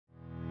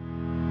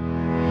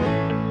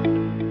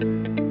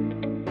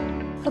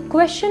A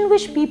question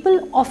which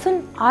people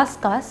often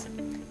ask us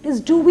is,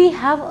 do we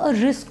have a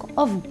risk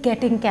of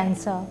getting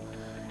cancer,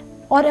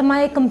 or am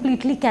I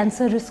completely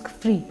cancer risk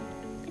free?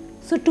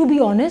 So to be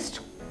honest,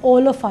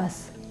 all of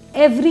us,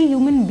 every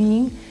human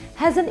being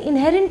has an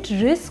inherent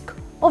risk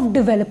of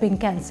developing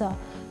cancer.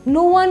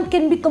 No one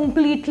can be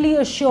completely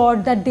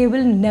assured that they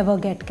will never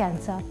get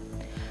cancer.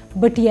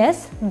 But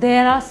yes,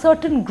 there are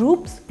certain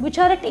groups which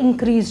are at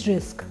increased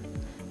risk.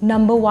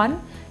 Number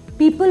one,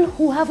 people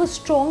who have a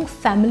strong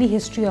family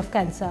history of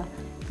cancer.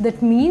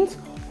 That means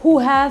who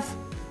have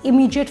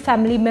immediate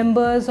family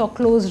members or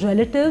close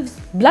relatives,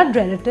 blood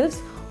relatives,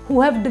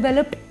 who have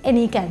developed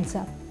any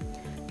cancer.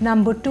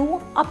 Number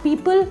two are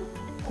people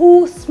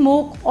who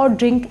smoke or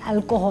drink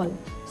alcohol.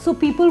 So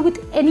people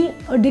with any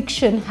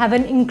addiction have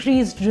an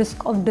increased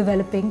risk of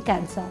developing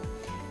cancer.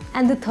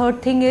 And the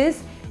third thing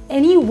is,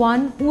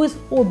 anyone who is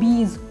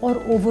obese or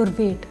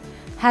overweight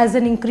has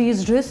an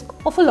increased risk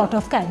of a lot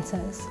of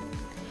cancers.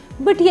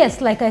 But yes,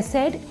 like I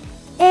said,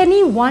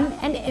 anyone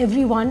and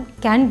everyone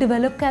can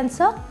develop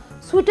cancer.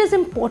 So it is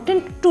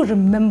important to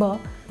remember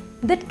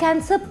that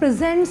cancer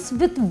presents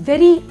with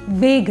very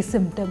vague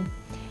symptoms.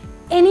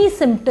 Any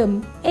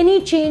symptom,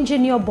 any change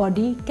in your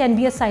body can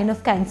be a sign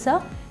of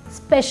cancer,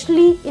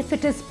 especially if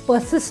it is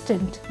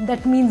persistent.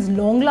 That means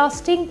long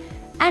lasting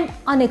and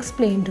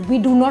unexplained. We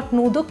do not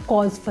know the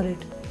cause for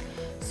it.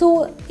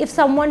 So if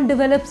someone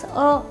develops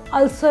an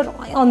ulcer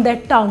on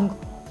their tongue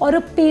or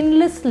a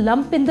painless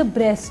lump in the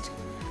breast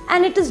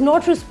and it is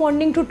not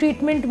responding to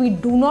treatment, we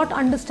do not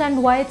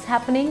understand why it's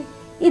happening,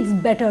 it's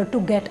better to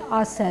get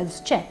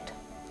ourselves checked.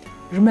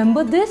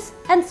 Remember this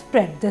and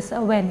spread this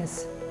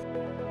awareness.